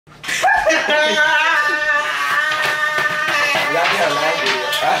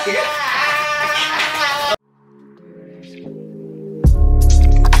It's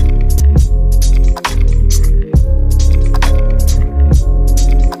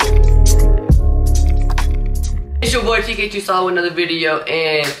your boy PT.2 saw another video,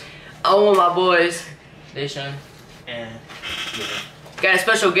 and I'm with my boys, Deshaun, and got a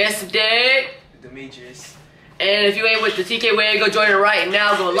special guest today, Demetrius. And if you ain't with the TK way, go join it right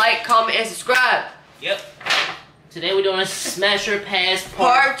now. Go like, comment, and subscribe. Yep. Today we're doing Smash Your Pass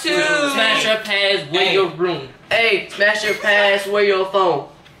Part 2. Smash Your Pass with your room. Hey, smash your pass with your phone.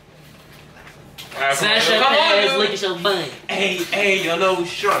 Smash your pass, lick your bun. Hey, y'all know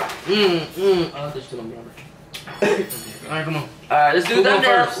short. Oh, that's still on me. Alright, come on. Alright, let's do Who thumbnail.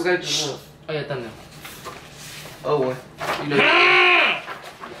 going first? We gotta do thumbnail. Oh yeah, thumbnail. Oh, one. You know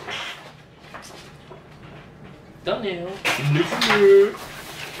Thumbnail.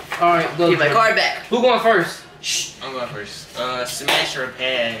 Alright, go. Get my card back. Who going first? Shh, I'm going first. Smash or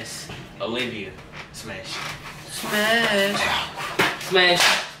pass, Olivia. Smash. Smash. Smash.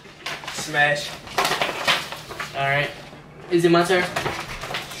 Smash. Alright. Is it my turn?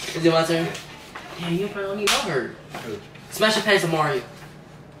 Is it my turn? Yeah, you probably don't even know her. Who? Smash Your Pass with Mario.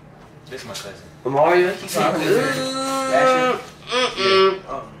 This is my cousin. Mario?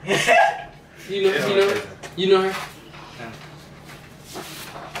 You know her?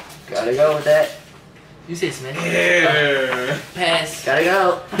 Gotta go with that. You said smash. Yeah. Pass. Gotta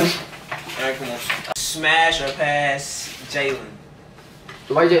go. Alright, come on. Smash or pass, Jalen.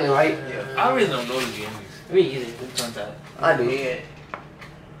 Why Jalen, right? Yeah. I really don't know the games. Me either. It turns out. I do. Yeah.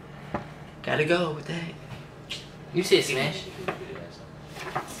 Gotta go with that. You said smash.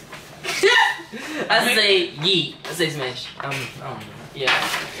 I say yeet. I say smash. I don't know. Yeah.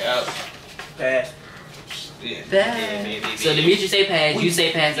 Yep. Pass. Yeah. Pass. Yeah, So Demetrius say pass, you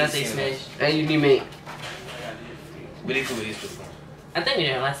say pass, I say smash. And you be me. But it's cool. I think we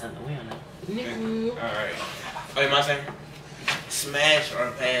did it last time, but we don't know. Alright. Wait, my turn. Smash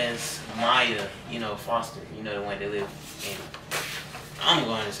or pass Maya, Foster, the one that live in. I'm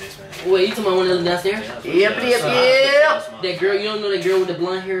going to say smash. Wait, you talking about one that live downstairs? Yep. That girl, you don't know that girl with the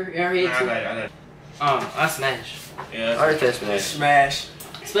blonde hair in her head too? I got it. I smash. Yeah. I already said smash. Smash.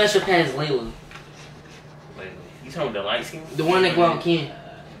 Smash or pass Layla. You talking about the light skin? The one that go out with Ken.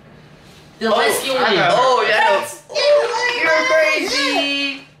 The light skin one. Oh, yeah. You're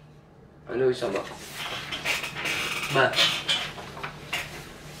crazy. I know what you're talking about. But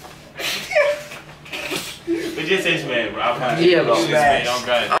But just say smash, bro. I'll probably bro. Smash. I'm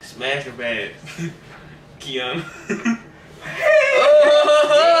got it. Smash or pass? Keon.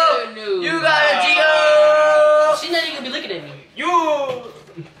 Oh, you got a Gio. she's not even gonna be looking at me. You.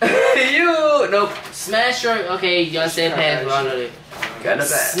 Nope. Smash or okay, y'all said pass, but I know that. Got a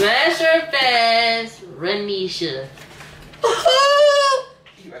pass. Smash or pass, Renisha.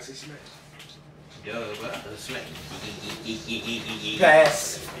 You gotta say smash. Yo, but smash.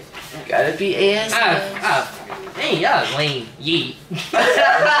 Pass. Gotta be ass. Dang, y'all lame. Yeet.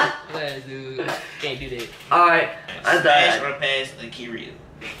 Dude, can't do that. Alright, I Smash died. or pass Akira.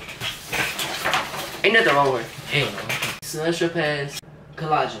 Ain't nothing wrong with it. Hell no. Smash or pass,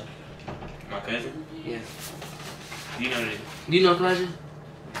 Collagen. My cousin? Yeah. Do you know that? Do you know Collagen?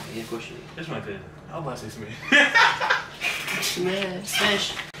 Yeah, of course you do. That's my cousin. I was about to say smash. Smash.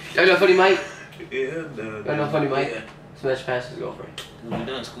 Smash. Y'all know Funny Mike? Yeah, Y'all know Funny Mike? Yeah. Smash pass his girlfriend. We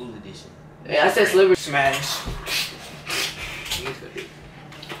done school edition. Yeah, I said Sliver. Smash.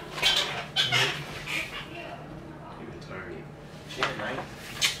 She had 9.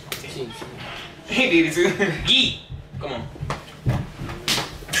 He did it too. Yeet. Come on.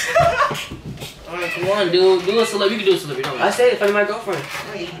 Alright, come on, dude. Do a celebrity. You can do a celebrity. Don't I said Funny Mike girlfriend.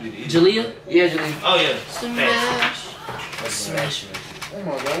 Jalea? Yeah, Julie. Oh yeah. Smash. Smash. Oh my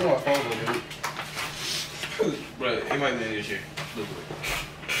god, I want my phone, dude. Bro, it might be in this year. Look at it.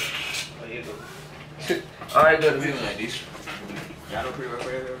 Oh yeah, go. Alright, good. We doing like this. Y'all don't pre-work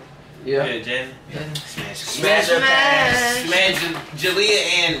for it, Yeah. Yeah, Jen. Smash. Smash. Smash Jalea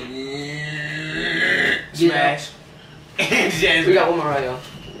and Smash. And Jen. We got one more right, y'all.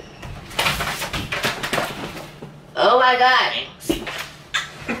 Oh my god.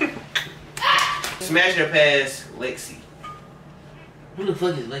 Smash or pass Lexi. Who the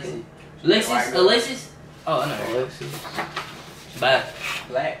fuck is Lexi? Lexis? Alexis? Oh, I know. Alexis. Bye.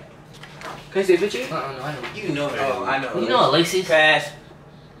 Black. Can I see a picture? No, I know. You know her. Oh, I know. You know Alexis? Pass.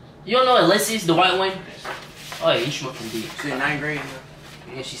 You don't know Alexis, the white one? Oh yeah, you smoke from deep. She's in 9th grade.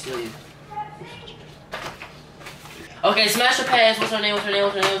 Yeah, she still is. Okay, smash or pass. What's her name? What's her name?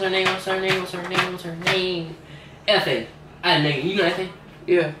 What's her name? What's her name? What's her name? What's her name? What's her name? F.A. I know you know F.A.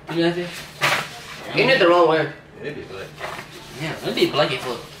 Yeah. You know F.A. Ain't it the wrong word? It be black. Damn, let me blanket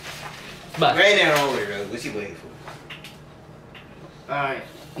for. But Right now, don't worry, bro. What you waiting for? alright.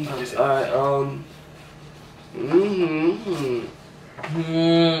 Alright,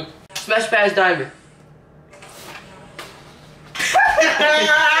 Smash pass diamond.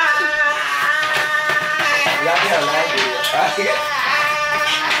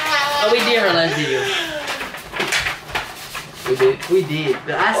 Oh, we did her last video. We did. We did.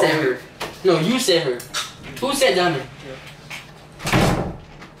 But I said her. No, you said her. Who said diamond?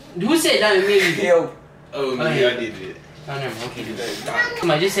 Who said diamond? Me and you. Yo. Oh, Oh, yeah, yeah. I did it. Oh, never mind. Okay.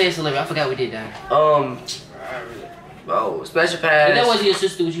 Come on, just say it's a little. I forgot we did diamond. Oh, special pass. If that wasn't your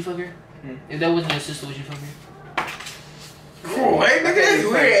sister, would you fuck her? If that wasn't your sister, would you fuck her? Wait, nigga, that's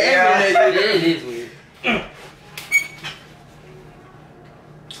weird. Yeah, it is weird.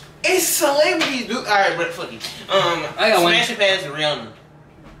 It's celebrities, dude. Alright, but fuck it. I got one. Smash and pass Rihanna.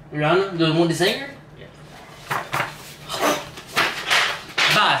 Rihanna, the one, the singer? Yeah.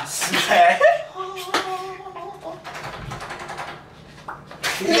 Boss.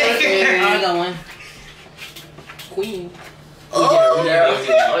 I got one. Queen. Oh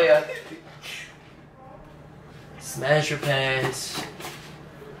yeah. Smash or pass.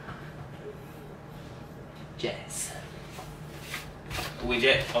 Jazz. We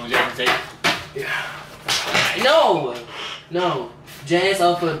Jack on Jack and No! No. Jazz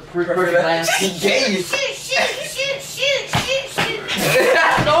off of perfect class. Gay.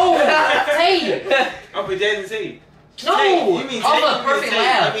 No! Hey! Off of Jazz and Tate. No! You mean Off Tate? of perfect I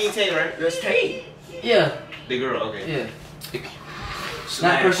laugh. mean Tate, right? That's Tate. Yeah. The girl, okay. Yeah.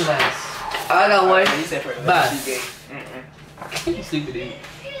 Not perfect class. I got one. Boss. You stupid dude.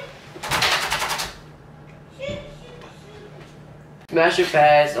 Smash or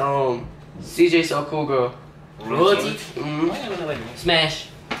pass. CJ so cool girl. Royalty. Smash.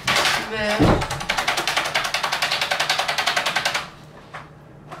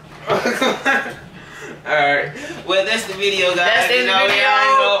 Alright. Well, that's the video, guys. That's the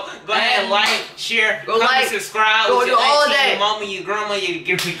video. Go ahead, like, share, Go comment, like, subscribe. go with do your all of auntie, that. Your mama, your grandma,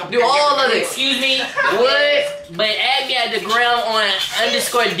 your Do all of it. Excuse me. What? But add me at the gram on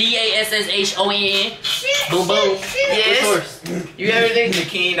 _DASSHONN. Boom boom. Yes. Source. You everything? The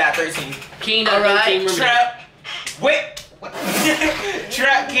King.13. King. Alright. Remember. Trap. Wait.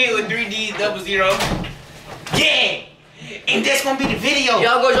 Trap Kid with 3D00. Yeah. And that's gonna be the video.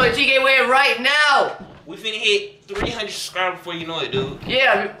 Y'all go join TK Way right now. We finna hit 300 subscribers before you know it, dude.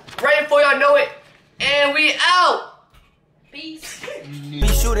 Yeah, right before y'all know it. And we out. Peace. Be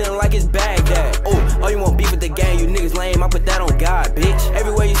shooting like it's Baghdad. Oh, you want beef with the gang? You niggas lame. I put that on God, bitch.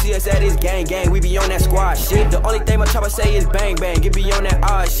 Everywhere you see us at is gang, gang. We be on that squad shit. The only thing my chopper say is bang, bang. Get be on that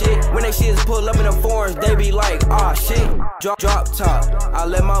odd shit. When they see us pull up in the foreigns, they be like, ah, shit. Drop top. I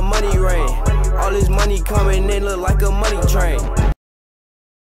let my money rain. All this money coming in look like a money train.